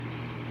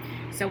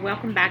So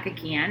welcome back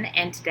again,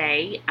 and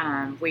today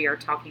we are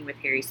talking with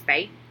Harry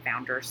Spaight,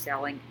 founder of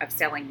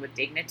Selling with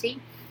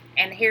Dignity.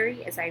 And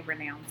Harry is a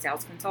renowned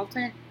sales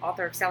consultant,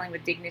 author of Selling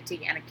with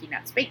Dignity, and a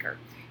keynote speaker.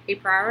 He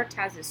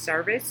prioritizes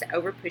service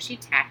over pushy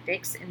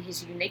tactics in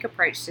his unique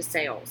approach to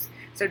sales.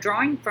 So,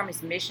 drawing from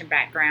his mission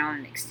background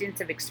and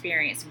extensive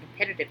experience in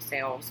competitive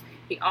sales,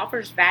 he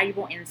offers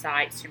valuable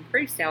insights to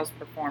improve sales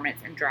performance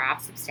and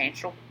drive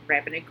substantial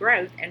revenue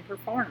growth and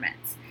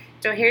performance.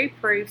 So Harry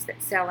proves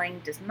that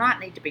selling does not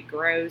need to be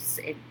gross.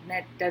 It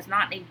does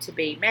not need to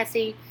be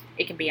messy.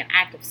 It can be an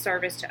act of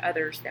service to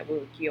others that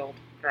will yield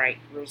great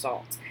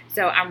results.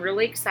 So I'm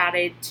really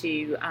excited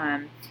to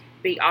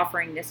be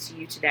offering this to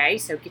you today.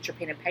 So get your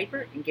pen and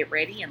paper and get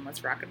ready, and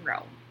let's rock and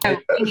roll. So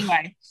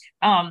anyway,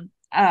 um,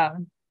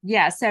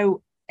 yeah.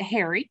 So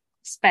Harry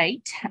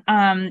Spaight,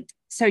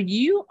 so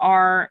you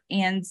are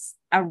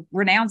a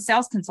renowned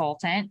sales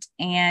consultant,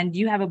 and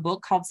you have a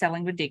book called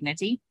Selling with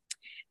Dignity.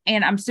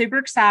 And I'm super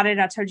excited.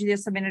 I told you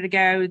this a minute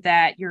ago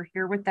that you're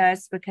here with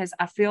us because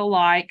I feel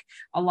like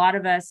a lot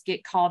of us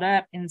get caught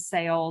up in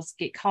sales,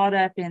 get caught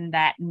up in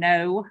that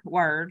no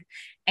word,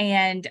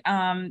 and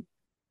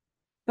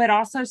but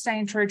also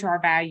staying true to our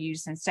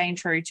values and staying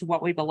true to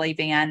what we believe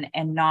in,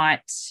 and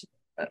not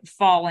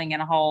falling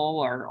in a hole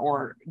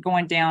or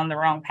going down the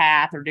wrong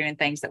path or doing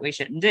things that we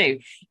shouldn't do.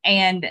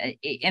 And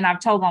I've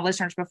told my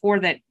listeners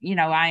before that,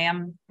 I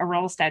am a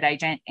real estate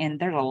agent, and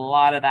there's a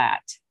lot of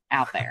that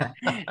out there.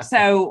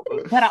 So,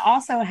 but I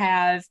also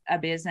have a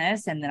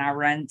business, and then I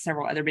run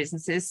several other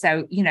businesses.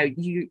 So,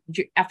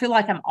 I feel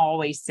like I'm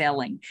always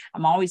selling.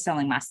 I'm always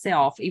selling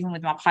myself, even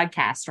with my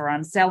podcast, or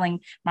I'm selling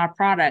my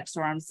products,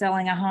 or I'm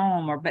selling a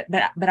home,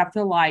 but I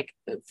feel like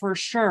for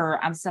sure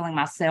I'm selling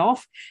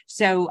myself.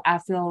 So I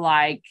feel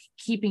like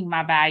keeping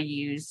my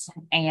values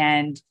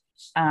and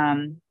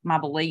my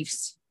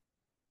beliefs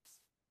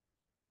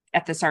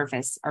at the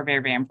surface are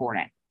very, very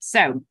important.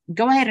 So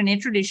go ahead and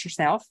introduce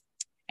yourself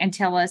and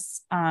tell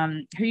us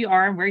who you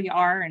are and where you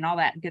are and all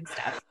that good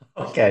stuff.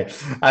 Okay.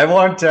 I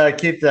won't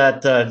keep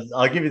that.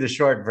 I'll give you the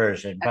short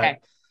version. Okay.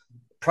 But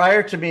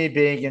prior to me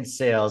being in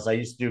sales, I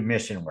used to do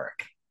mission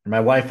work. My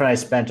wife and I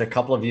spent a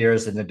couple of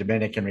years in the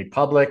Dominican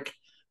Republic.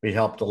 We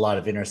helped a lot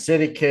of inner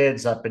city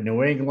kids up in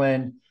New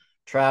England,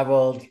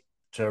 traveled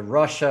to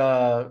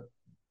Russia,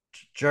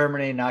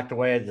 Germany, knocked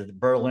away the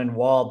Berlin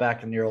Wall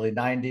back in the early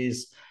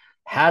 90s,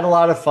 had a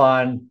lot of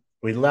fun.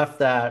 We left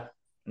that,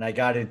 and I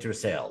got into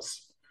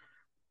sales.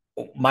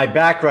 My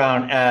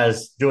background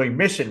as doing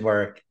mission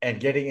work and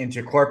getting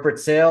into corporate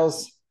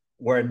sales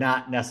were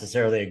not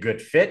necessarily a good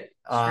fit.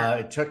 Sure.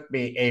 It took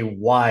me a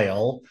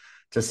while,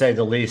 to say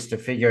the least, to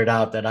figure it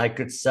out that I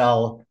could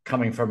sell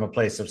coming from a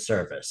place of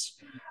service.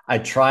 I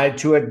tried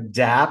to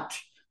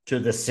adapt to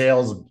the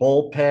sales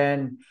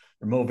bullpen,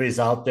 the movies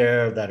out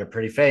there that are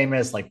pretty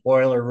famous, like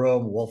Boiler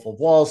Room, Wolf of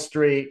Wall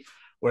Street,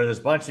 where there's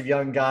a bunch of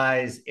young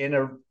guys in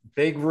a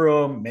big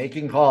room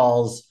making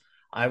calls.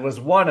 I was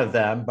one of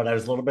them, but I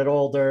was a little bit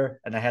older,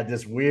 and I had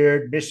this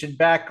weird mission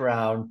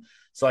background.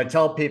 So I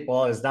tell people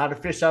I was not a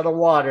fish out of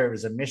water. It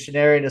was a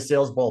missionary in a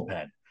sales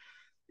bullpen,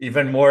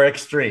 even more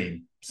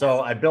extreme.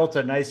 So I built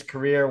a nice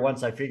career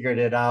once I figured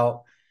it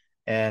out.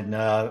 And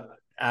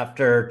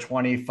after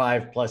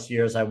 25 plus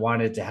years, I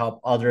wanted to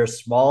help other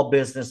small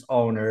business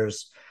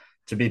owners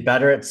to be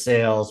better at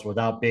sales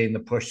without being the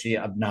pushy,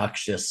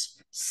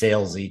 obnoxious,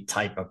 salesy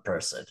type of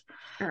person.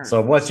 Sure.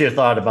 So what's your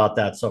thought about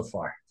that so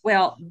far?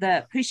 Well,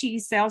 the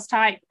pushy sales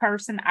type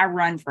person I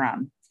run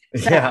from.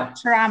 So I Yeah.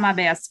 try my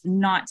best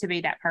not to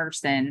be that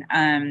person.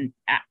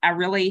 I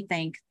really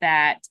think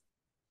that,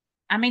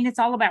 it's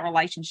all about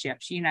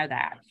relationships. You know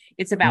that.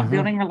 It's about Mm-hmm.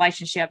 building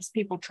relationships,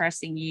 people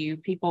trusting you,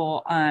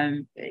 people,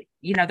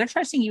 they're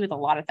trusting you with a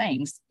lot of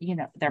things,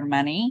 their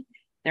money,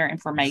 their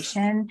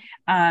information,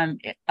 a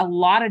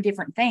lot of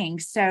different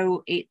things.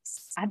 So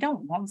I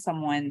don't want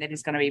someone that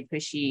is going to be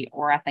pushy,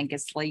 or I think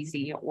is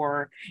sleazy,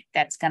 or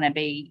that's going to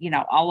be,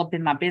 all up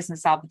in my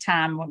business all the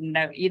time.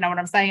 No, you know what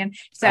I'm saying?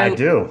 I So,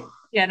 do.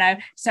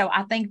 so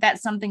I think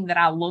that's something that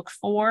I look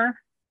for,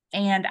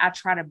 and I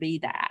try to be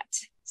that.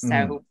 Mm.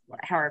 So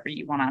however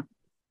you want to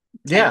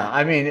take. Yeah,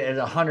 I mean,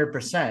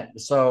 100%.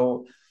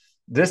 So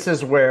this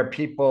is where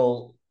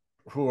people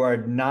who are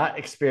not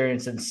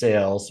experienced in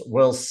sales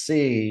will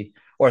see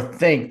or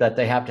think that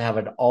they have to have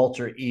an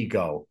alter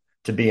ego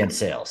to be in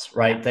sales, Yeah.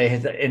 right?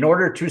 In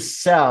order to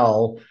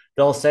sell,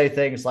 they'll say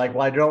things like,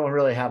 "Well, I don't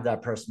really have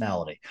that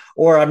personality,"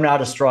 or "I'm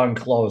not a strong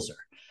closer."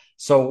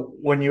 So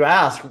when you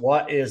ask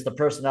what is the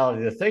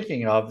personality they're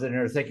thinking of, then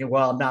they're thinking,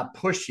 "Well, I'm not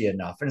pushy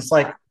enough." And it's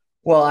like,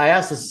 well, I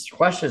ask this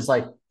question, it's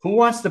like, who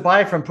wants to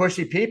buy from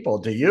pushy people?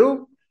 Do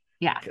you?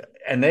 Yeah.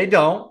 And they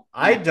don't.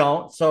 I Yeah.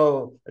 don't.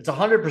 So it's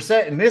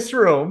 100% in this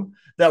room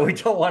that we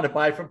don't want to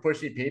buy from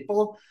pushy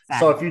people.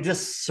 So Exactly. if you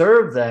just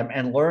serve them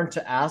and learn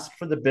to ask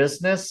for the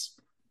business,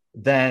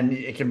 then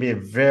it can be a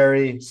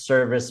very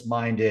service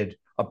minded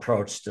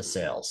approach to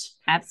sales.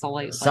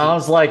 Absolutely.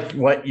 Sounds like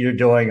what you're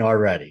doing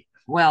already.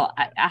 Well,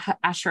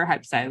 I sure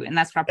hope so. And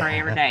that's what I pray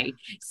every day.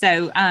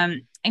 So,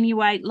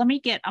 anyway,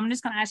 I'm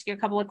just going to ask you a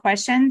couple of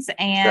questions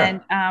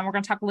and Sure. we're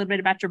going to talk a little bit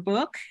about your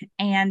book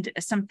and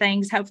some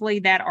things, hopefully,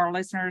 that our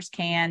listeners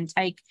can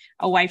take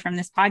away from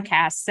this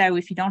podcast. So,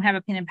 if you don't have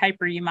a pen and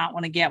paper, you might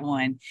want to get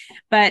one.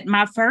 But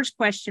my first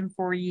question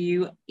for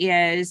you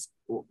is,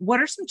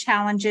 what are some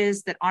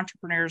challenges that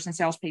entrepreneurs and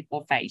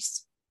salespeople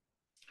face?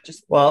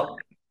 Just Well,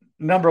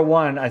 number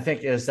one, I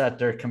think, is that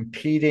they're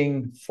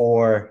competing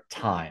for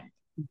time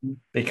Mhm.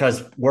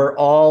 because we're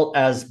all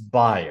as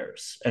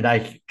buyers, and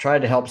I try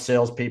to help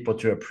salespeople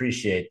to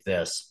appreciate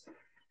this,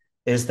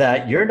 is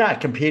that you're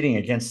not competing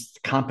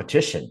against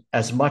competition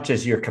as much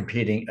as you're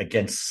competing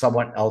against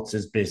someone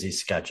else's busy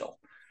schedule.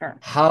 Sure.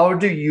 How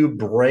do you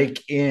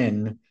break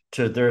in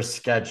to their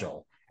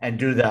schedule and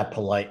do that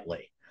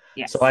politely? So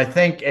Yes. I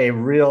think a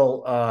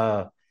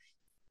real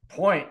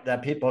point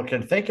that people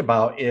can think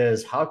about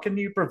is how can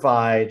you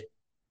provide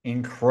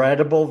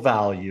incredible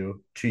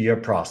value to your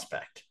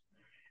prospect?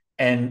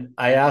 And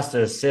I asked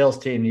a sales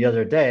team the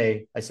other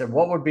day, I said,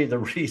 what would be the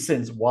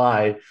reasons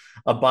why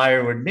a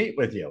buyer would meet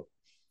with you?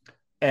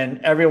 And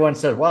everyone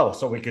said, well,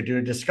 so we could do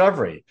a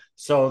discovery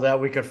so that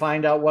we could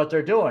find out what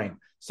they're doing.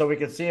 So we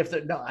could see if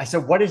they're, no, I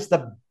said, what is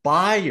the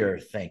buyer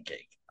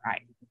thinking?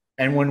 Right.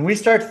 And when we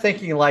start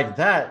thinking like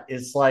that,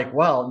 it's like,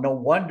 well, no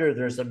wonder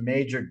there's a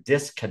major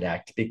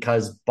disconnect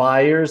because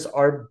buyers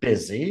are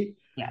busy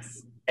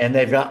Yes. and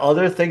they've got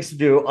other things to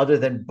do other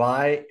than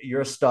buy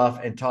your stuff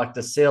and talk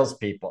to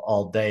salespeople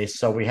all day.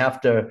 So we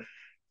have to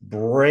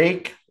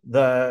break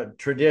the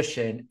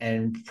tradition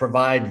and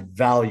provide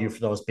value for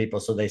those people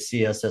so they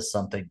see us as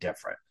something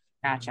different.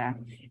 Gotcha.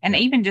 And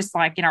Yeah. even just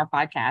like in our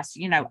podcast,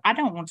 I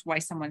don't want to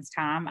waste someone's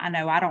time. I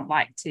know I don't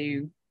like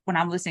to, when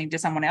I'm listening to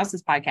someone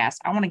else's podcast,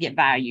 I want to get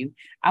value.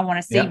 I want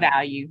to see Yeah.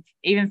 value.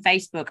 Even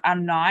Facebook,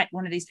 I'm not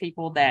one of these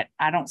people that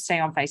I don't stay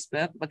on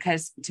Facebook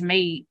because to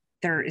me,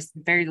 there is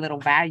very little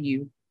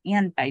value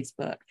in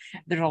Facebook.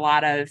 There's a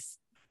lot of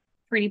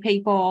pretty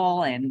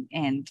people and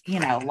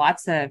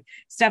lots of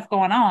stuff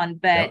going on,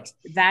 but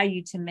Yep.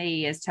 value to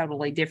me is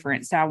totally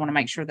different. So I want to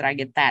make sure that I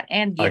get that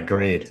and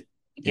Agreed.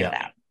 give Yeah.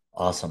 that.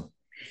 Awesome.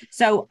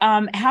 So,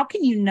 how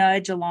can you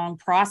nudge along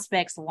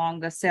prospects along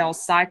the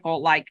sales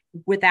cycle, like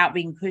without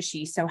being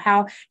pushy? So,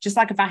 just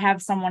like if I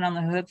have someone on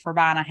the hook for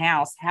buying a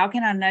house, how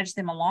can I nudge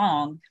them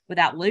along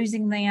without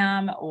losing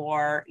them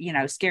or,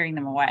 scaring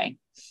them away?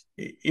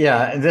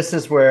 Yeah. And this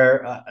is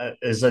where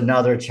is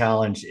another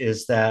challenge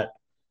is that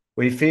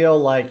we feel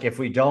like if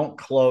we don't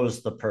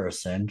close the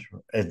person,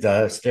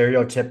 the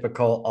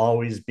stereotypical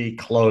always be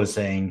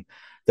closing,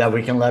 that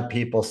we can let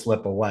people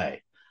slip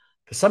away.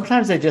 But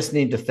sometimes they just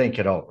need to think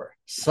it over.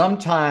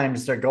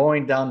 Sometimes they're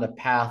going down the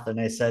path and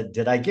they said,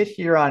 did I get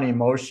here on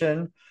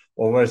emotion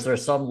or was there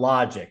some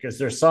logic? Is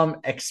there some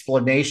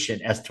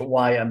explanation as to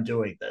why I'm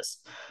doing this?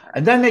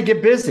 And then they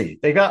get busy.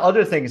 They got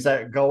other things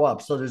that go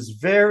up. So there's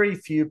very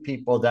few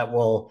people that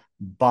will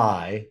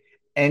buy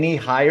any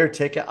higher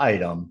ticket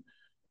item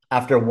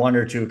after one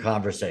or two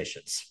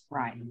conversations,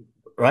 Right.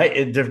 right?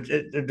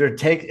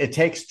 It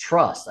takes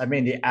trust. I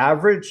mean, the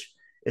average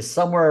is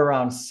somewhere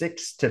around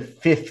 6 to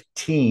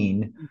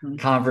 15 Mm-hmm.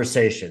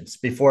 conversations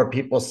before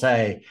people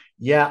say,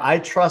 yeah, I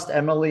trust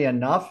Emily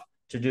enough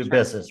to do Sure.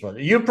 business with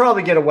her. You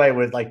probably get away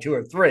with like two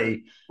or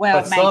three,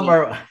 Well, but some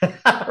maybe.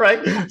 are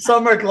right.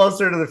 Some are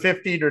closer to the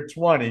 15 or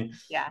 20.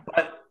 Yeah.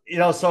 But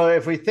so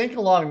if we think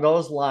along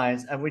those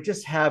lines and we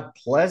just have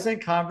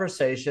pleasant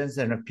conversations,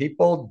 and if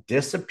people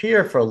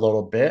disappear for a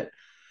little bit,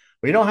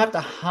 we don't have to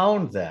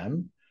hound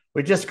them.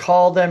 We just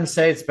call them,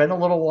 say, it's been a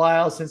little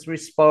while since we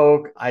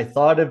spoke. I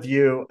thought of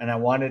you and I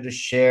wanted to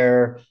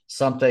share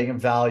something of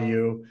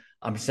value.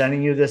 I'm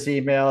sending you this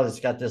email.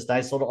 It's got this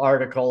nice little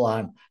article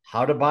on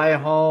how to buy a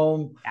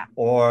home Yeah.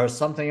 or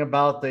something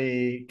about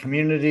the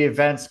community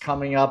events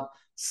coming up,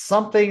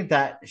 something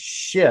that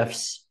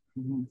shifts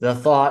Mm-hmm. the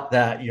thought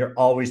that you're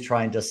always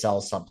trying to sell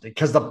something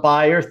because the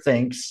buyer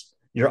thinks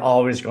you're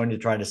always going to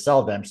try to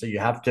sell them. So you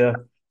have to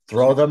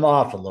throw Sure. them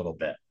off a little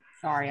bit.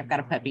 Sorry, I've got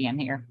a puppy in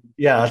here.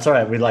 Yeah, that's all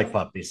right. We like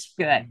puppies.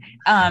 Good.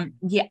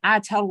 Yeah, I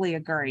totally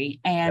agree.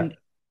 Yeah.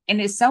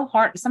 And it's so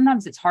hard.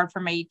 Sometimes it's hard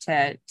for me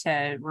to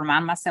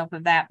remind myself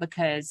of that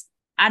because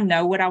I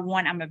know what I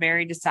want. I'm a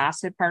very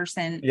decisive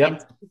person. And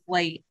Yep.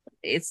 typically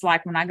it's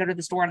like when I go to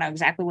the store, I know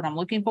exactly what I'm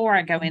looking for.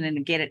 I go in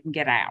and get it and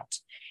get out.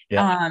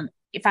 Yep.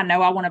 If I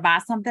know I want to buy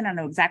something, I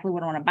know exactly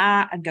what I want to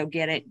buy. I go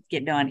get it,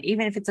 get done.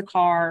 Even if it's a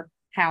car,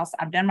 house,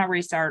 I've done my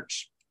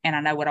research and I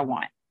know what I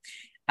want.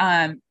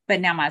 But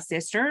now my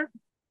sister,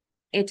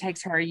 it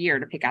takes her a year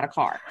to pick out a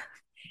car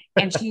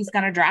and she's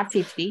going to drive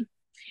 50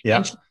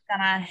 and she's Yep. going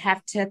to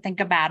have to think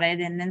about it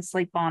and then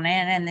sleep on it.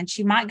 And then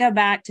she might go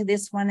back to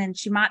this one and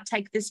she might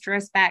take this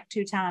dress back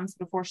 2 times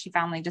before she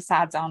finally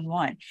decides on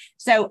one.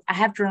 So I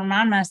have to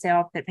remind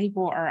myself that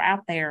people are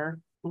out there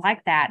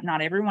like that.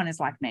 Not everyone is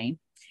like me.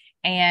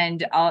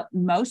 And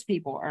most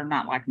people are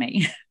not like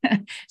me.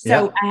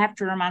 So Yep. I have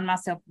to remind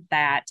myself of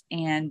that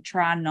and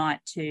try not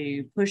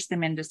to push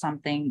them into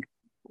something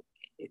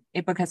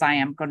because I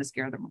am going to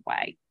scare them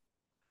away.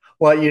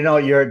 Well,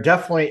 you're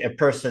definitely a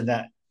person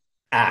that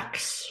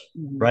acts,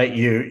 Mhm. right?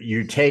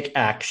 You take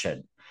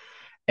action.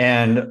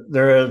 And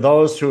there are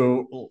those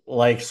who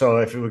like, so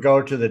if we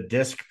go to the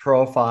disc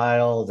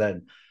profile,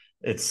 then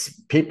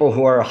it's people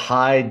who are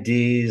high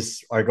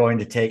D's are going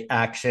to take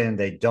action.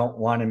 They don't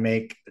want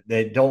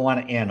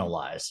to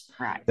analyze.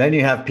 Right. Then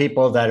you have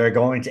people that are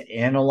going to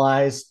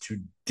analyze to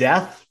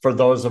death. For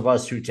those of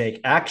us who take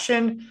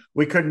action,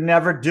 we could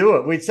never do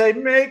it. We'd say,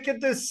 make a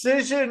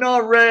decision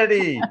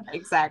already.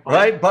 Exactly.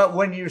 Right. But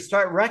when you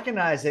start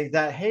recognizing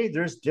that, hey,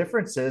 there's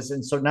differences.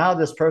 And so now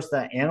this person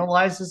that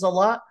analyzes a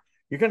lot,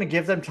 you're going to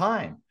give them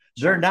time.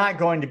 They're Sure. not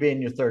going to be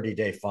in your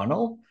 30-day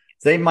funnel.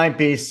 They might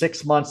be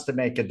 6 months to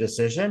make a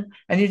decision.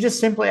 And you just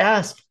simply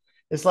ask,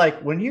 it's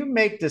like, when you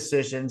make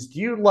decisions,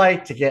 do you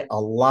like to get a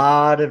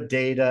lot of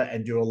data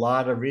and do a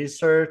lot of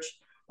research?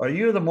 Or are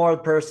you the more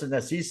person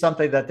that sees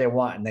something that they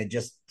want and they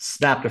just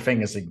snap their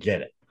fingers and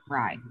get it?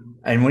 Right.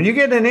 And when you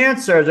get an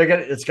answer,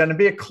 it's going to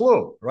be a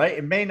clue, right?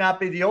 It may not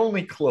be the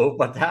only clue,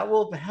 but that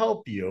will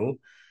help you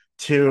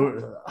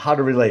to how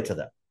to relate to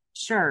them.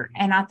 Sure.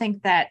 And I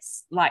think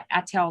that's like I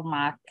tell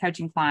my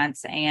coaching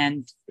clients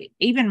and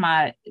even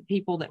my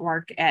people that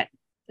work at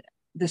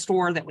the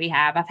store that we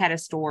have. I've had a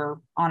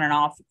store on and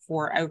off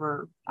for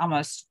over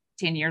almost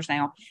 10 years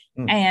now.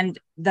 Mm. And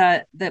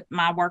the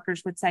my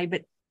workers would say,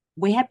 but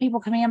we had people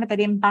come in, but they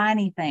didn't buy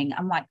anything.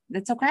 I'm like,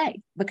 that's okay.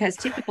 Because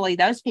typically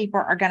those people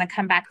are going to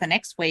come back the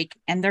next week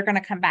and they're going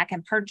to come back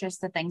and purchase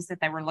the things that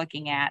they were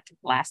looking at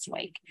last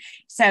week.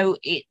 So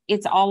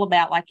it's all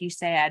about, like you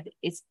said,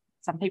 it's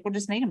some people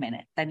just need a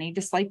minute. They need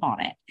to sleep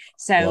on it.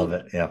 Love So,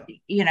 it.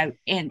 Yeah.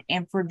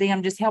 and for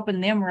them, just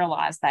helping them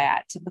realize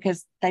that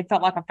because they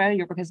felt like a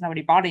failure because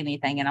nobody bought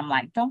anything. And I'm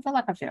like, don't feel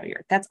like a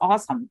failure. That's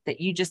awesome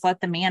that you just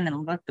let them in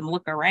and let them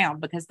look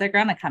around because they're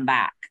going to come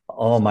back.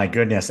 Oh my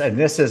goodness. And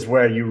this is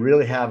where you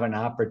really have an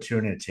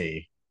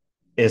opportunity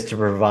is to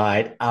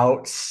provide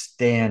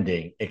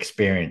outstanding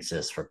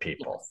experiences for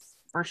people. Yes,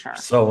 for sure.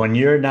 So when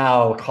you're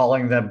now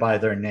calling them by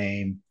their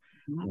name,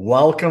 Mhm.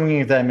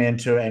 welcoming them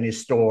into any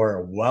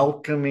store,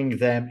 welcoming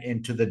them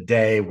into the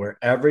day,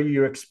 wherever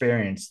you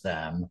experience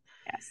them,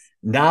 Yes,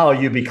 now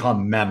you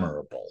become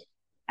memorable.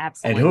 And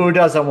absolutely. who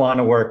doesn't want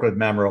to work with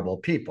memorable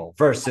people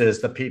versus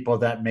the people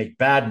that make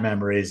bad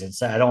memories and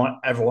say, I don't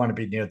ever want to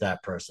be near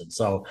that person.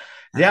 So,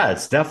 Sure. yeah,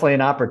 it's definitely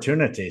an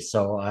opportunity.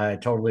 So, I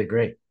totally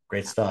agree.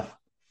 Great stuff.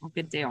 Well,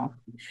 good deal.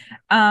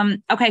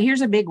 Okay,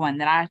 here's a big one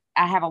that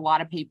I have a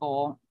lot of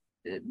people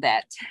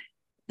that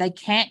they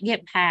can't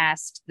get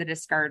past the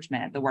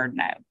discouragement of the word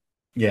no.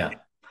 Yeah.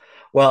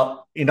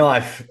 Well,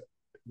 I've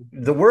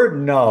the word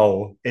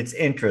no, it's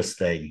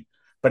interesting.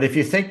 But if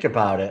you think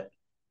about it,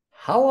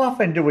 how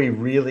often do we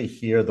really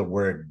hear the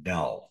word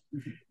no?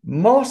 Mhm.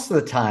 Most of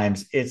the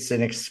times it's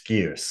an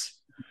excuse.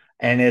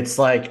 And it's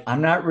like,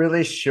 I'm not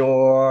really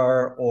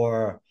sure,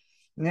 or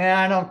nah,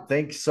 I don't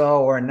think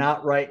so, or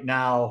not right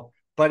now.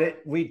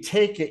 But we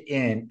take it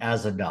in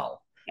as a no.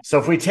 So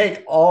if we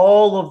take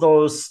all of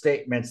those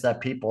statements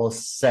that people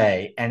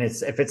say, and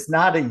if it's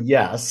not a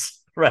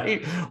yes,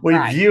 right, we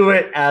Right, view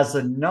it as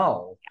a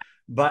no.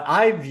 But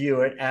I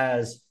view it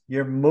as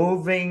you're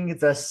moving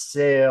the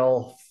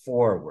sale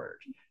forward.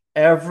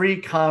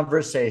 Every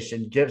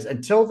conversation gives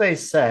until they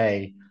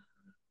say,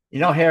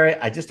 Harry,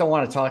 I just don't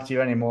want to talk to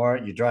you anymore.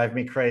 You drive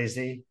me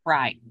crazy.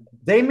 right.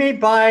 They may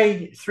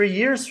buy 3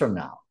 years from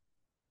now,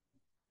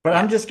 but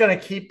I'm Yes, just going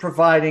to keep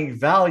providing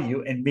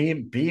value and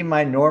be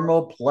my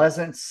normal,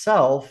 pleasant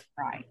self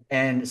right.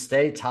 and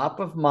stay top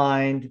of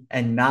mind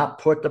and not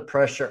put the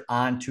pressure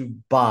on to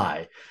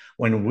buy.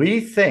 When we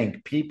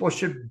think people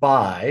should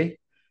buy,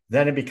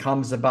 then it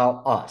becomes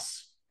about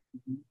us.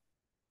 Mhm.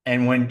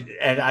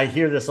 And I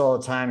hear this all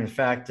the time. In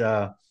fact,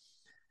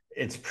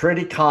 it's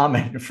pretty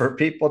common for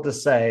people to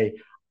say,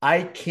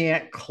 I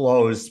can't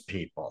close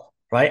people,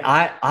 right?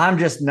 I'm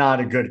just not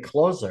a good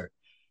closer.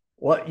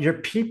 Well, your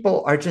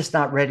people are just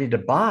not ready to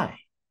buy.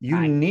 You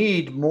Right.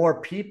 need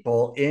more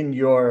people in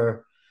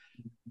your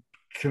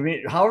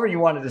community, however you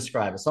want to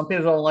describe it. Some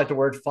people don't like the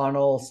word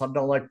funnel, some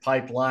don't like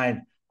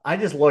pipeline. I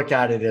just look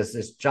at it as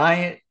this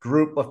giant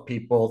group of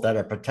people that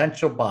are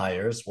potential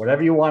buyers,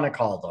 whatever you want to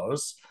call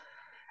those.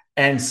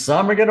 And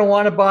some are going to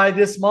want to buy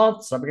this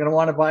month, some are going to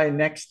want to buy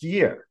next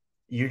year.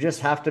 You just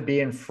have to be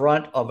in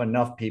front of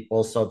enough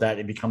people so that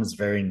it becomes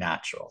very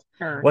natural.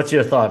 Sure. What's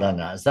your thought on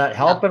that? Does that No,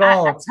 help at I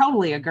all?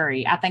 totally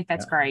agree. I think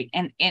that's Yeah. great.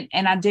 And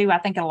I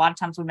think a lot of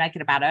times we make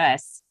it about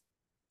us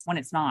when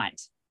it's not.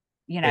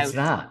 It's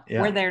not.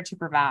 We're Yeah. there to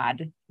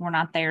provide. We're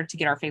not there to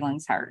get our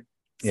feelings hurt.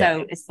 Yeah.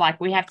 So it's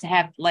like we have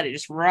to let it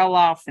just roll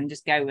off and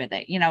just go with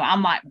it.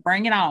 I'm like,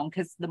 bring it on,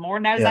 because the more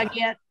no's I Yeah.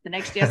 get, the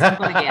next yes I'm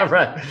going to get.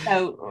 Right.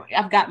 So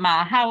I've got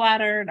my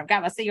highlighter and I've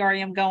got my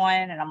CRM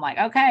going, and I'm like,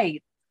 okay,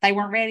 they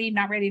weren't ready,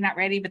 not ready, not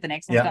ready, but the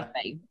next one's going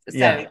Yeah. to be. So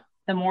Yeah.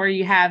 the more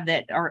you have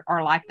that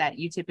are like that,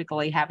 you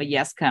typically have a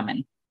yes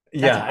coming.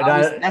 Yeah.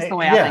 And That's the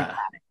way I think yeah,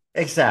 about it.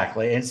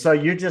 exactly. And so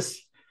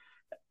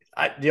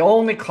the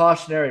only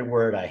cautionary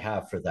word I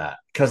have for that,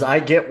 because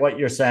I get what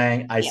you're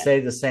saying, I Yes. say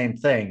the same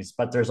things,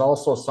 but there's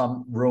also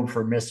some room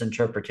for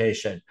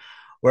misinterpretation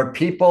where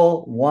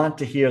people want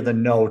to hear the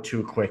no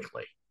too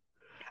quickly.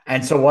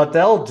 And so what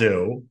they'll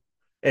do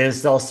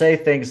is they'll say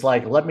things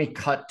like, let me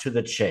cut to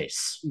the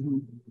chase.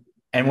 Mhm.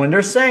 And when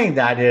they're saying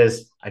that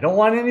is, I don't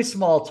want any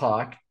small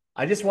talk.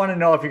 I just want to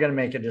know if you're going to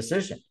make a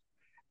decision.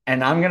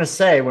 And I'm going to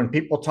say, when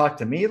people talk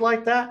to me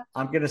like that,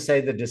 I'm going to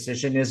say the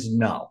decision is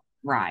no,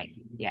 Right.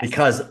 Yes.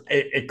 because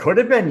it could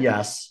have been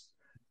yes.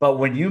 But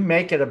when you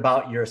make it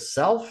about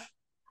yourself,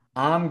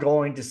 I'm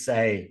going to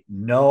say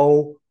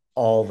no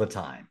all the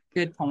time.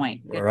 Good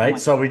point. All Good right.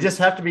 point. So we just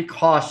have to be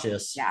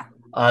cautious Yeah.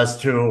 as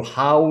to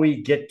how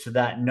we get to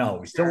that no.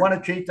 We still Sure. want to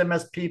treat them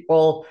Yes.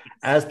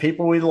 as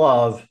people we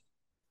love,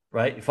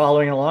 right? You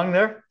following along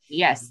there?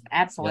 Yes, Yeah.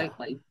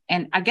 absolutely.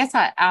 And I guess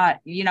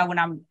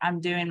when I'm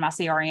doing my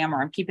CRM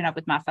or I'm keeping up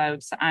with my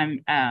folks,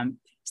 I'm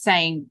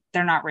saying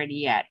they're not ready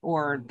yet,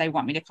 or they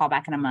want me to call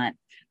back in a month,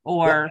 Yep.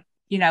 or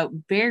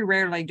very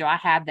rarely do I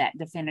have that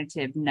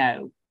definitive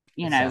no.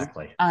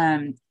 Exactly.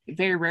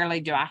 Very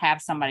rarely do I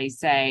have somebody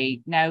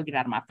say no, get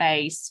out of my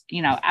face.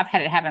 I've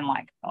had it happen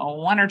like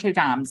one or two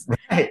times,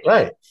 Right.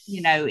 Right.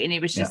 and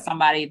it was Yeah. just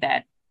somebody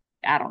that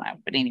I don't know.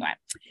 But anyway,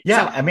 so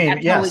Yeah. I I mean,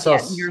 yeah. totally So,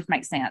 get yours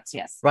makes sense.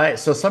 Yes. right.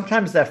 So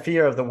sometimes that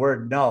fear of the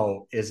word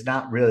no is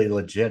not really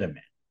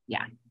legitimate.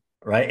 Yeah.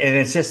 Right. And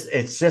it's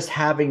just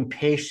having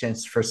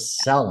patience for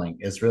selling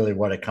is really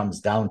what it comes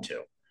down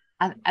to.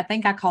 I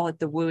think I call it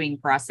the wooing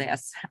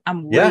process.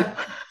 I'm wooing Yeah.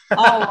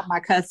 all of my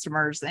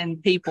customers and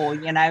people,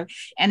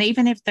 and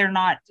even if they're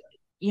not,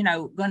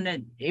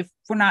 if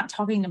we're not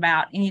talking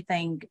about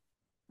anything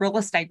real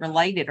estate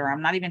related, or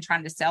I'm not even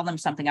trying to sell them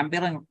something, I'm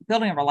building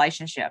a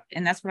relationship.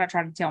 And that's what I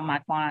try to tell my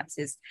clients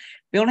is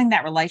building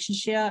that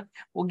relationship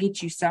will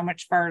get you so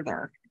much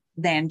further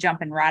than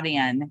jumping right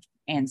in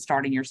and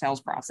starting your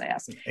sales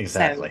process. So,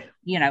 Exactly.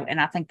 and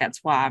I think that's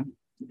why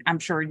I'm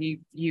sure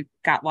you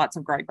got lots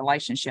of great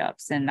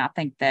relationships, and I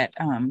think that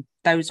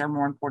those are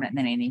more important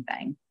than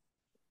anything.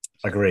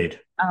 Agreed.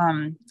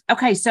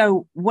 Okay,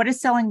 so what does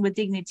selling with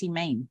dignity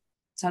mean?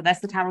 So that's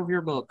the title of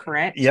your book,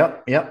 correct?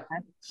 Yep. Yep.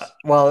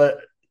 Well,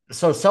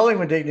 so selling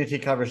with dignity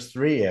covers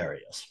three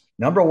areas.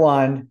 Number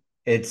one,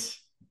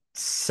 it's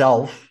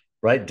self,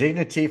 right?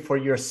 Dignity for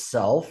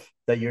yourself,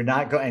 that you're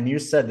not going, and you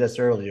said this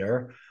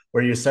earlier,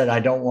 where you said, I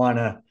don't want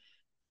to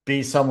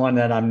be someone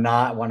that I'm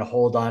not, I want to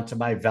hold on to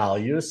my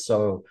values.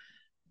 So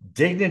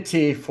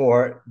dignity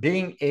for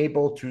being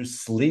able to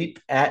sleep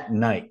at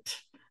night,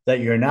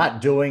 that you're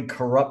not doing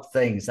corrupt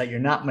things, that you're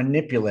not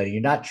manipulating,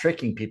 you're not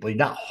tricking people, you're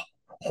not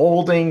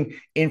holding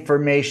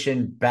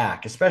information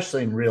back,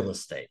 especially in real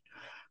estate.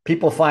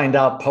 People find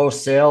out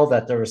post sale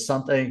that there was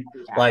something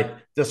Yeah. like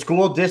the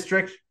school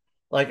district.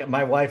 Like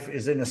my wife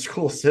is in the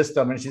school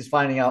system and she's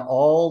finding out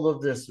all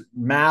of this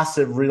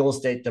massive real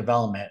estate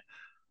development.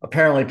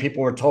 Apparently,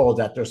 people were told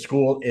that their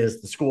school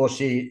is the school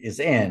she is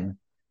in,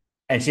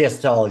 and she has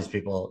to tell all these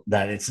people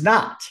that it's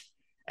not.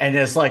 And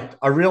it's like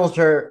a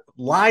realtor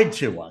lied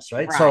to us,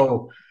 right? Right.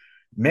 So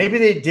maybe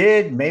they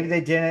did, maybe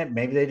they didn't,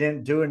 maybe they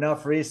didn't do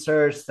enough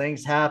research.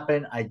 Things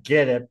happen. I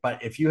get it.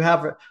 But if you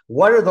have,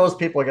 what are those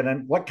people going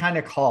to, what kind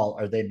of call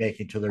are they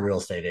making to the real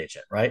estate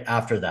agent, right?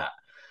 After that.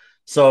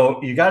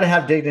 So you got to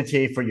have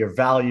dignity for your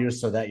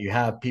values so that you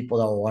have people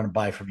that will want to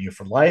buy from you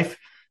for life.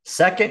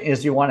 Second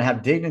is you want to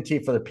have dignity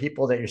for the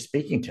people that you're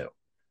speaking to.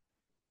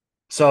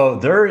 So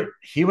they're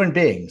human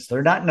beings.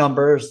 They're not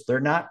numbers. They're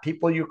not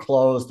people you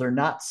close. They're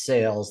not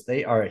sales.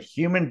 They are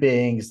human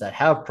beings that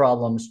have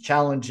problems,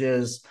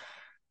 challenges,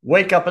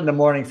 wake up in the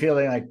morning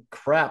feeling like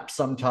crap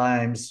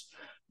sometimes,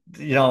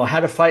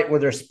 had a fight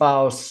with their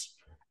spouse,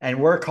 and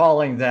we're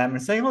calling them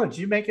and saying, oh, did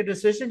you make a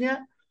decision yet?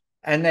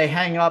 And they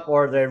hang up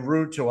or they're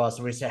rude to us.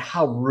 And we say,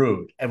 how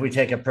rude. And we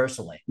take it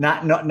personally,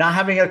 not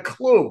having a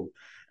clue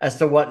as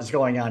to what is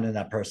going on in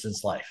that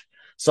person's life.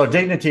 So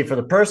dignity for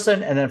the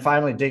person, and then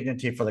finally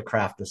dignity for the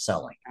craft of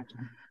selling. Gotcha.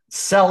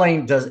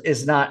 Selling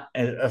is not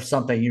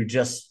something you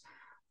just.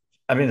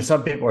 I mean,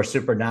 some people are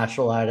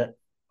supernatural at it,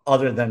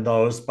 other than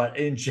those, but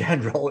in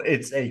general,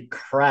 it's a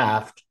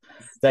craft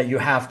that you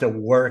have to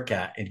work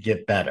at and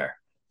get better.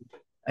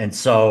 And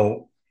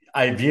so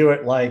I view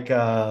it like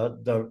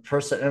the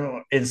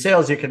person in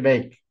sales, you can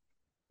make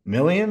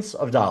millions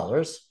of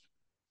dollars.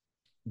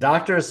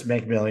 Doctors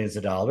make millions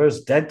of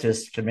dollars.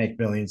 Dentists can make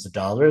millions of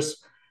dollars.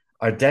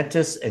 Are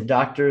dentists and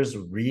doctors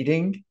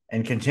reading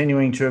and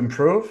continuing to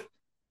improve?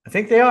 I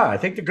think they are. I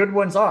think the good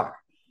ones are.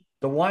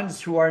 The ones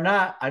who are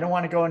not, I don't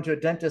want to go into a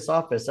dentist's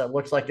office that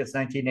looks like it's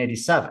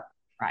 1987.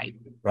 Right.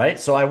 Right.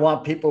 So I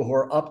want people who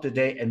are up to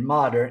date and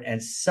modern,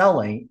 and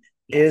selling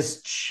Yes.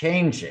 is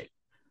changing.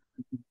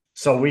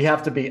 So we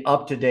have to be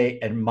up to date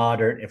and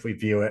modern if we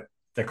view it,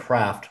 the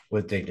craft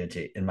with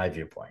dignity, in my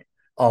viewpoint,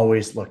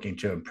 always looking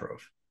to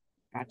improve.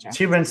 Gotcha. It's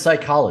human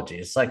psychology.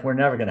 It's like we're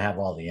never going to have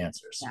all the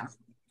answers. Yeah,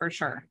 for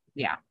sure.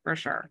 Yeah, for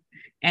sure.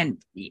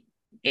 And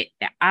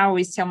I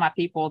always tell my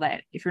people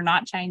that if you're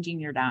not changing,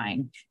 you're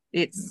dying.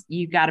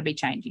 You've got to be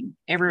changing,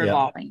 ever Yeah.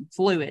 evolving,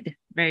 fluid,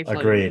 very fluid.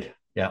 Agreed.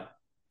 Yeah.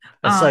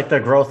 It's like the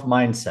growth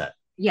mindset,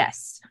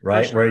 Yes,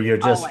 right? sure. Where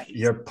Always.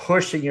 you're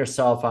pushing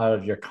yourself out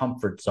of your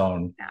comfort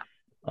zone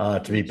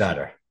to be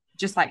better.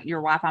 Just like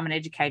your wife, I'm an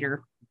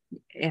educator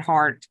at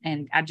heart,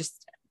 and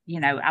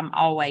I'm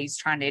always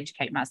trying to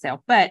educate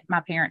myself, but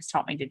my parents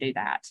taught me to do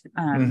that.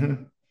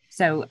 Mm-hmm.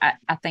 So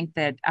I think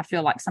that I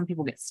feel like some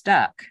people get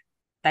stuck.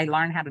 They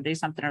learn how to do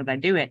something or they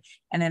do it,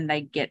 and then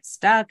they get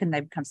stuck and they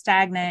become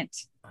stagnant.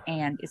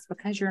 And it's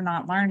because you're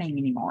not learning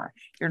anymore.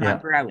 You're not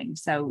Yeah. growing.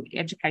 So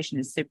education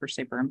is super,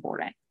 super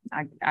important.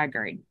 I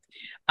agree.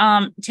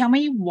 Tell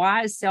me,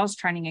 why is sales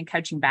training and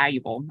coaching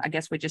valuable? I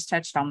guess we just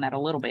touched on that a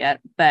little bit,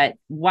 but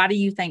why do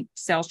you think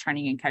sales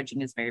training and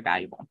coaching is very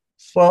valuable?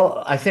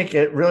 Well, I think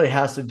it really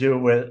has to do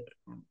with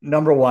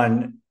number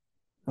one,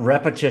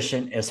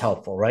 repetition is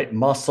helpful, right?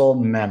 Muscle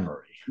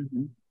memory.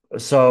 Mm-hmm.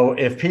 So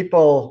if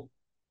people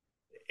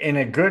in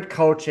a good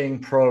coaching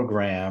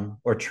program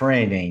or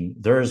training,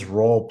 there's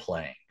role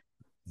playing,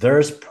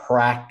 there's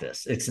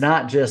practice. It's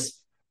not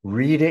just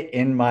read it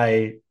in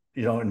my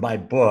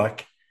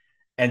book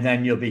and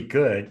then you'll be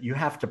good. You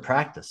have to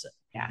practice it.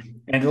 Yeah.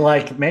 And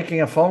like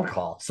making a phone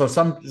call. So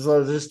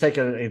just take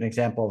an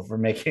example for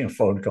making a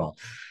phone call.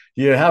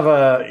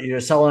 You're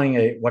selling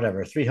a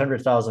whatever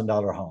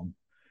 $300,000 home,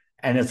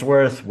 and it's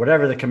worth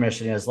whatever the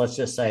commission is. Let's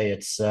just say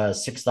it's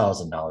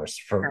 $6,000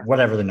 for Sure.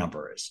 whatever the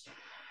number is.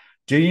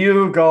 Do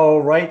you go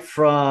right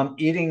from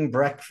eating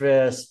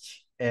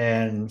breakfast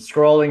and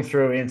scrolling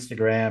through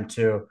Instagram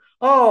to,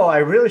 oh, I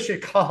really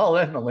should call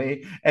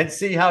Emily and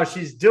see how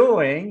she's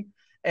doing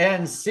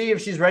and see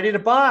if she's ready to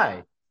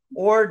buy?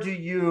 Or do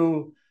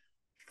you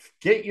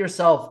get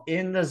yourself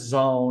in the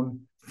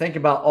zone, think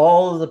about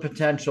all of the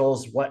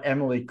potentials, what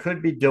Emily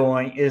could be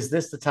doing? Is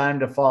this the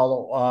time to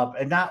follow up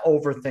and not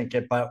overthink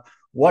it, but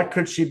what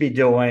could she be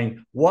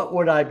doing? What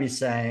would I be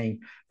saying?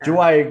 Do Sure.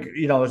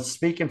 I,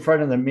 speak in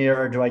front of the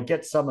mirror? Do I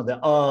get some of the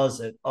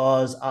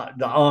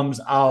the ums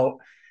out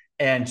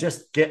and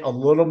just get a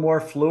little more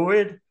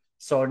fluid?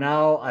 So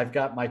now I've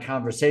got my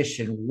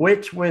conversation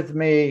with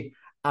me.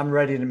 I'm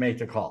ready to make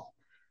the call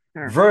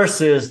Sure.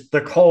 versus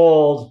the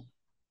cold.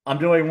 I'm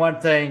doing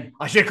one thing.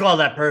 I should call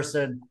that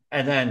person,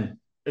 and then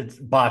it's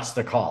botch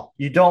the call.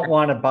 You don't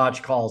want to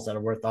botch calls that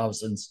are worth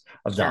thousands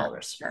of Sure.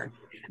 dollars. Sure.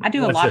 I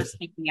do a What's lot your of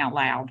speaking out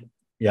loud.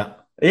 yeah,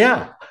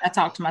 yeah, I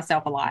talk to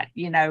myself a lot,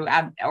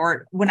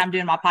 or when I'm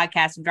doing my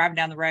podcast, I'm driving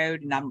down the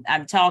road and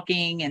I'm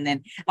talking. And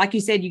then, like you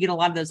said, you get a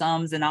lot of those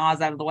ums and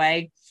ahs out of the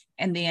way.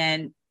 And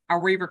then I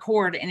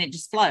re-record and it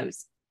just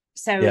flows.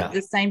 So yeah,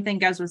 the same thing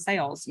goes with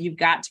sales. You've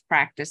got to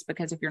practice,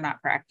 because if you're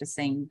not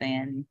practicing,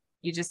 then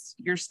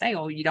you're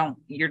stale.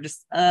 You're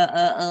just, and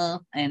you don't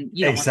want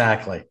to.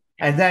 exactly.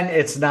 And then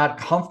it's not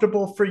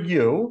comfortable for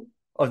you.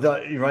 Of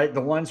the right,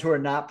 the ones who are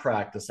not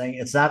practicing,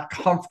 it's not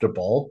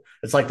comfortable.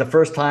 It's like the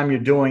first time you're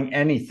doing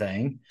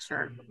anything.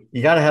 Sure.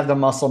 You got to have the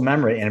muscle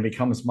memory, and it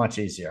becomes much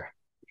easier.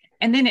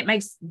 And then it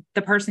makes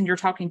the person you're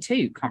talking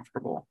to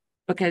comfortable,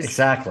 because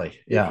Exactly. if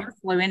Yeah. you're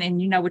fluent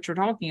and you know what you're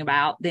talking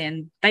about,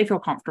 then they feel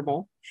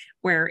comfortable.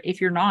 Where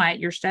if you're not,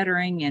 you're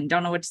stuttering and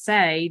don't know what to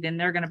say, then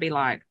they're going to be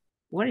like,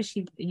 what is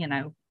she,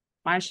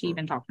 why is she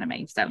even talking to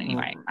me? So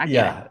anyway, I get it.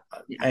 Yeah.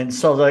 Yeah. And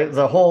so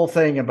the whole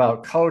thing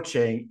about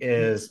coaching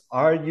is,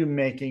 are you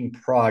making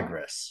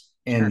progress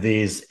in Sure.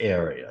 these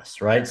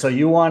areas? Right. So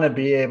you want to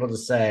be able to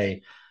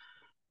say,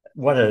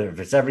 whether if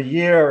it's every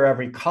year or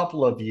every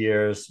couple of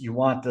years, you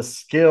want the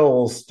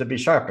skills to be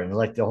sharpened.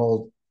 Like the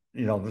whole,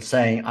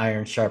 saying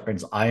iron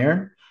sharpens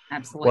iron.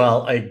 Absolutely.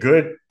 Well, a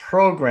good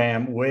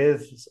program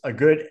with a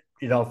good,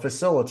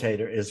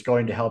 facilitator is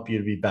going to help you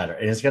to be better.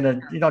 And it's going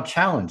to,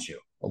 challenge you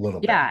a little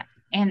bit. Yeah.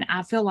 And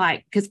I feel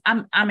like, because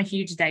I'm a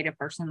huge data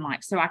person,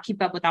 like, so I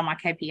keep up with all my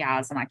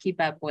KPIs and I keep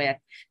up with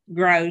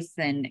growth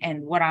and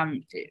what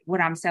I'm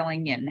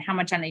selling and how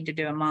much I need to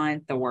do a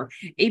month, or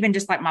even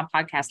just like my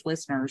podcast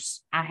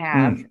listeners, I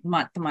have Mm.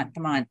 month to month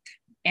to month.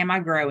 Am I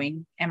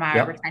growing? Am I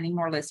Yep. retaining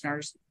more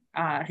listeners?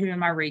 Who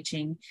am I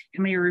reaching?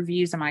 How many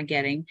reviews am I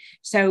getting?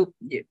 So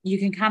you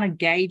can kind of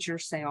gauge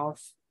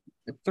yourself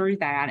through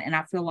that. And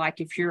I feel like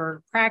if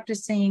you're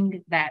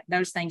practicing that,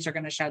 those things are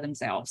going to show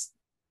themselves.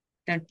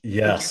 Would you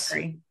Yes.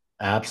 agree?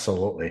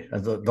 Absolutely.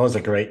 Those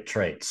are great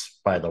traits,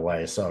 by the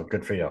way. So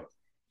good for you.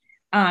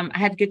 I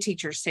had good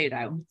teachers too,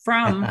 though,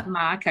 from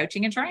my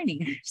coaching and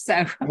training. So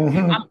I'm,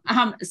 Mhm.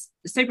 I'm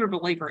a super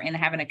believer in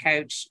having a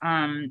coach,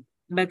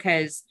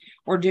 because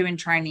we're doing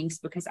trainings,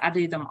 because I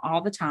do them all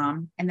the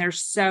time and they're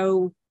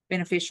so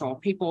beneficial.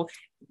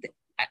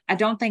 I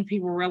don't think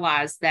people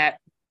realize that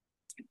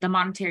the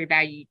monetary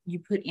value you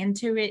put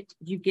into it,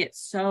 you get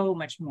so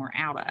much more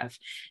out of.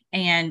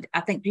 And I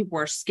think people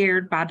are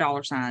scared by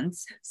dollar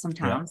signs Yeah.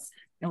 sometimes,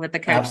 and with the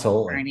coaching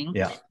Absolutely. training.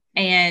 Yeah.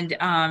 And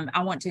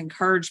I want to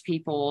encourage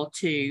people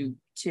to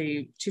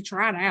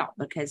try it out,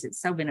 because it's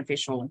so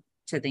beneficial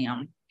to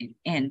them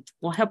and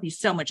will help you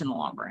so much in the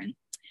long run.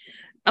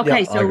 Okay,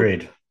 Yep. so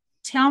Agreed.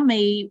 tell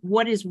me,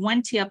 what is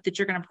one tip that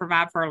you're going to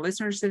provide for our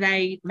listeners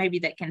today, maybe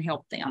that can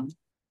help them?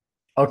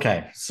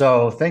 Okay.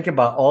 So think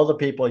about all the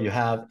people you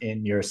have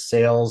in your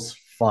sales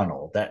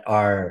funnel that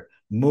are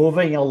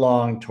moving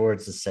along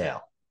towards the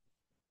sale.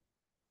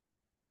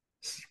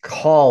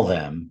 Call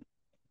them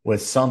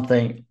with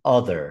something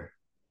other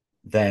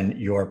than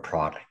your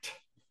product.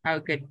 Oh,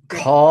 good.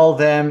 Call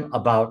them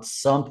about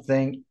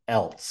something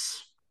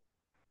else,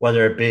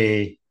 whether it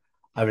be,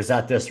 I was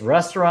at this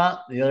restaurant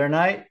the other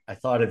night. I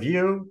thought of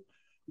you,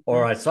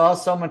 or Mhm. I saw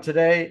someone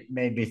today,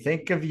 made me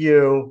think of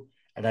you.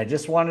 And I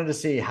just wanted to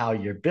see how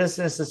your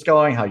business is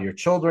going, how your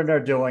children are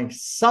doing,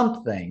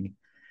 something.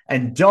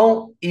 And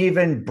don't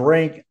even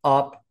bring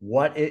up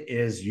what it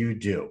is you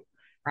do.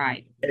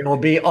 Right. It will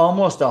be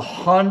almost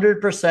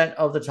 100%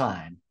 of the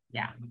time.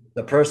 Yeah.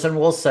 The person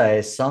will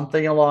say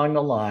something along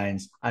the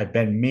lines, I've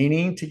been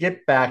meaning to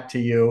get back to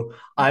you.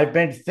 I've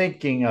been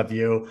thinking of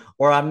you,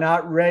 or I'm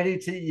not ready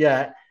to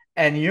yet.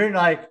 And you're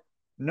like,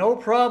 no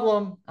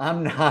problem.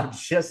 I'm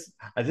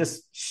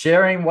just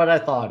sharing what I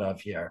thought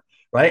of here.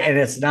 Right. And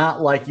it's not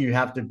like you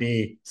have to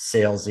be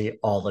salesy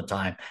all the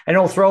time and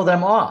it'll throw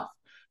them off.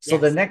 So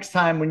the Yes. next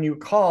time when you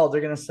call, they're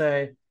going to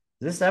say, is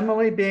this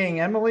Emily being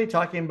Emily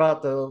talking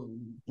about the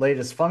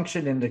latest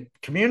function in the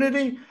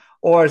community?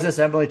 Or is this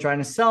Emily trying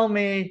to sell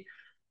me?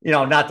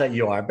 Not that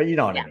you are, but you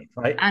know what I Yeah. mean,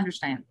 right? I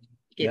understand.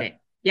 Get Yeah. it.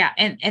 Yeah.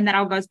 And that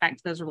all goes back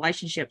to those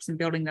relationships and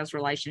building those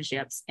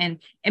relationships and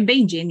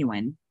being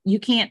genuine. You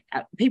can't,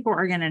 people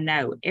are going to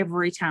know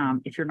every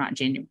time if you're not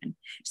genuine.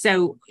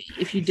 So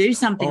if you do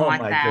something Oh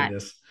like my that,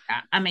 goodness.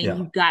 I mean, Yeah.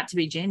 you've got to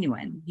be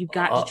genuine. You've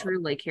got to Uh,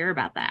 truly care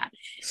about that.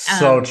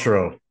 so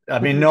true. I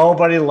When mean, you're,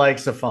 nobody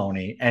likes a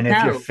phony. And if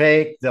you're no,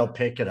 fake, they'll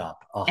pick it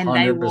up and they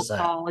hundred will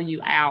percent. call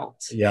you out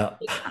Yeah.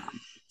 big time.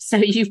 So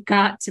you've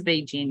got to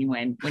be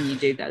genuine when you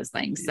do those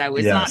things. So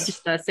it's not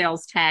just Yes. a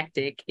sales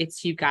tactic,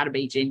 it's you've got to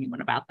be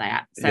genuine about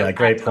that. So Yeah. I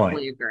Great point.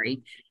 totally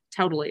agree.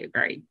 Totally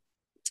agree.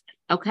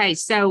 Okay,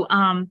 so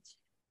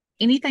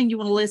anything you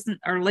want to listen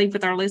or leave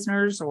with our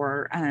listeners,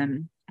 or I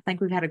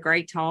think we've had a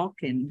great talk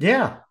and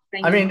Yeah.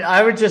 thing I you mean, want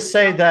I would to just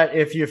say that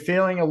if you're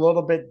feeling a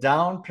little bit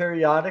down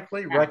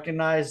periodically, yeah,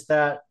 recognize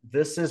that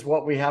this is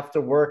what we have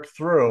to work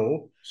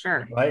through.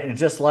 sure. Right. And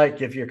just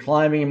like if you're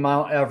climbing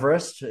Mount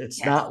Everest, it's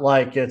Yes, not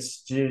like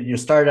you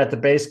start at the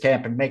base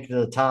camp and make it to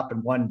the top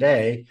in one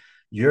day.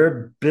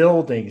 You're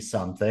building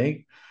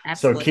something.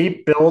 So absolutely.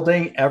 keep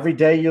building. Every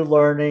day you're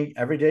learning.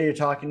 Every day you're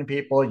talking to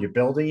people. You're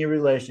building your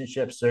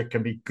relationships. There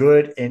can be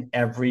good in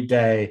every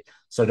day.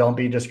 So don't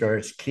be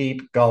discouraged.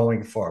 Keep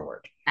going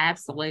forward.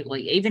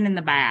 Absolutely. Even in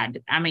the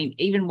bad. I mean,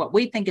 even what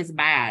we think is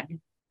bad,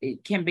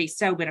 it can be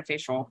so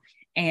beneficial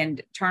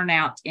and turn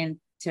out into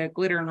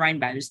glitter and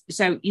rainbows.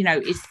 So,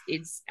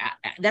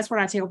 that's what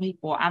I tell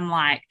people. I'm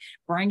like,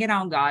 bring it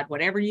on, God,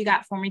 whatever you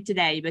got for me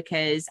today,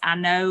 because I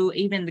know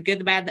even the good,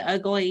 the bad, the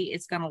ugly,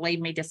 it's going to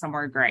lead me to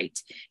somewhere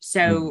great.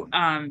 So,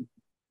 Mm.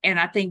 and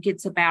I think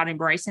it's about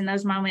embracing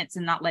those moments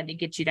and not letting it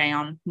get you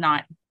down,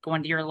 not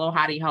going to your little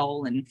hidey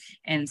hole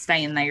and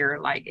staying there.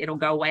 Like it'll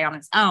go away on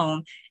its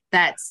own.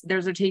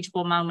 Those are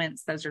teachable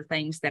moments. Those are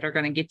things that are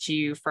going to get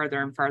you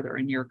further and further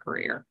in your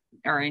career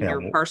or in Yeah.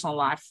 your personal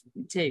life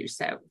too.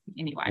 So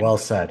anyway, Well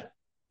said.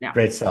 yeah.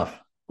 Great stuff.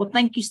 Well,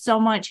 thank you so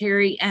much,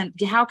 Harry. And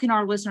how can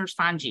our listeners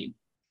find you?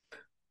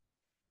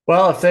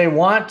 Well, if they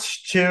want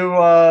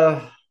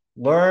to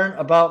learn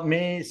about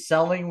me,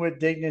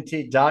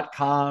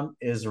 sellingwithdignity.com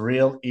is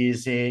real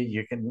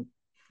easy.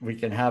 We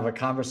can have a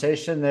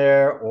conversation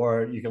there,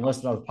 or you can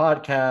listen to the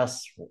podcast,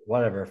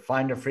 whatever.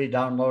 Find a free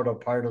download of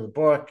part of the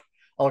book,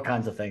 all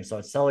kinds of things. So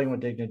it's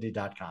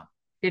sellingwithdignity.com.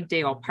 Good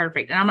deal.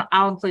 Perfect. And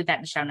I'll include that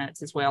in the show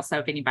notes as well. So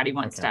if anybody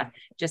wants Okay. to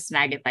just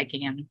snag it, they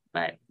can.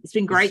 But it's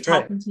been This is great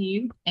great. talking to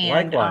you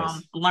and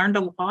Likewise. learned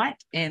a lot.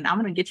 And I'm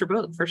going to get your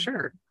book for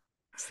sure.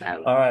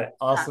 So, All right.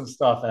 Awesome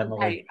stuff,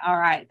 Emily. okay. All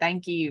right.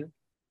 Thank you.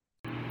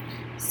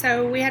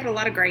 So we had a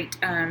lot of great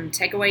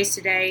takeaways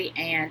today,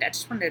 and I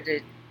just wanted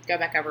to go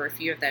back over a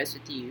few of those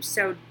with you.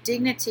 So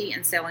dignity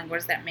in selling, what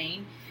does that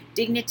mean?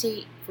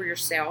 Dignity for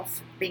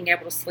yourself, being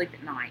able to sleep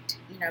at night,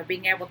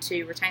 being able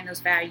to retain those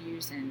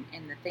values and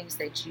the things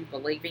that you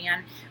believe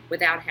in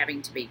without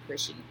having to be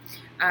pushy.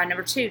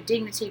 Number two,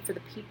 dignity for the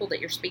people that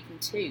you're speaking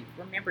to.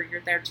 Remember,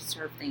 you're there to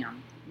serve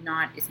them.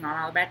 It's not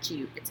all about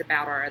you. It's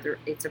about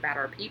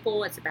our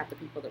people, it's about the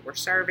people that we're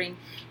serving,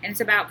 and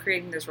it's about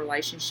creating those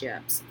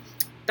relationships.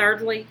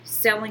 Thirdly,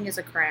 selling is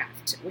a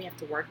craft. We have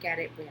to work at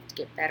it. We have to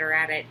get better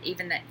at it.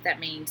 Even that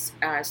means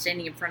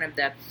standing in front of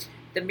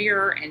the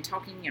mirror and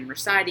talking and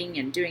reciting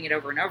and doing it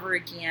over and over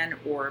again,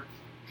 or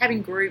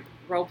having group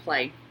role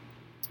play.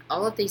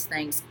 All of these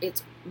things,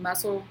 it's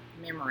muscle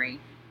memory.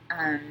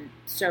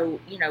 So,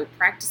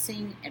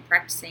 practicing and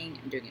practicing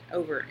and doing it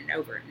over and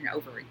over and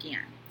over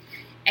again.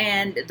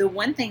 And the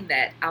one thing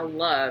that I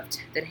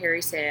loved that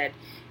Harry said,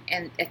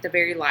 and at the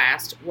very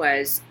last,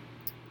 was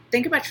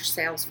think about your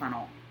sales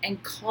funnel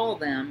and call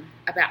them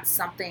about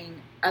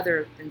something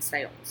other than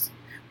sales.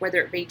 Whether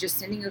it be just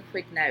sending a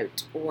quick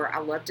note, or I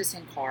love to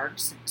send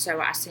cards, so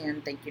I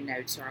send thank you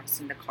notes, or I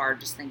send a card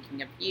just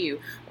thinking of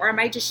you, or I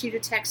may just shoot a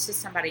text to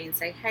somebody and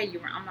say, hey, you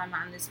were on my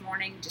mind this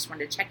morning, just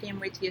wanted to check in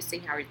with you, see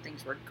how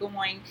things were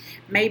going.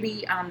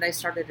 Maybe they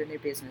started a new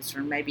business,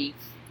 or maybe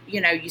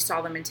you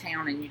saw them in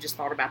town and you just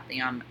thought about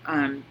them.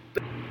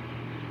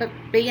 But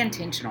be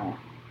intentional.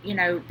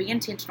 be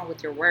intentional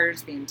with your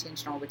words, be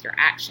intentional with your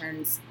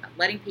actions,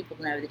 letting people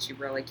know that you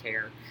really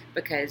care,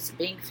 because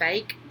being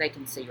fake, they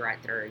can see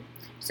right through.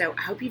 So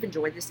I hope you've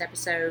enjoyed this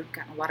episode,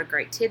 gotten a lot of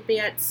great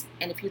tidbits.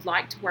 And if you'd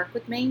like to work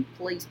with me,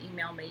 please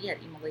email me at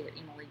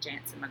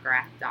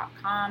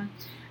emily@emilyjansenmcgrath.com.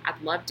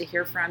 I'd love to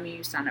hear from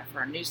you. Sign up for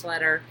our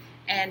newsletter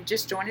and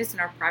just join us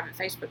in our private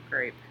Facebook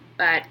group.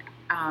 But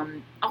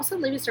also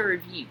leave us a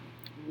review.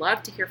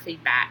 Love to hear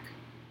feedback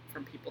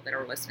from people that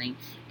are listening,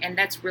 and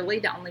that's really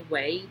the only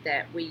way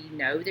that we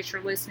know that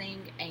you're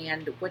listening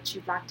and what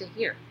you'd like to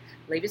hear.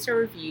 Leave us a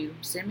review,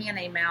 send me an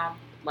email.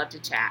 Love to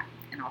chat,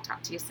 and I'll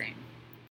talk to you soon.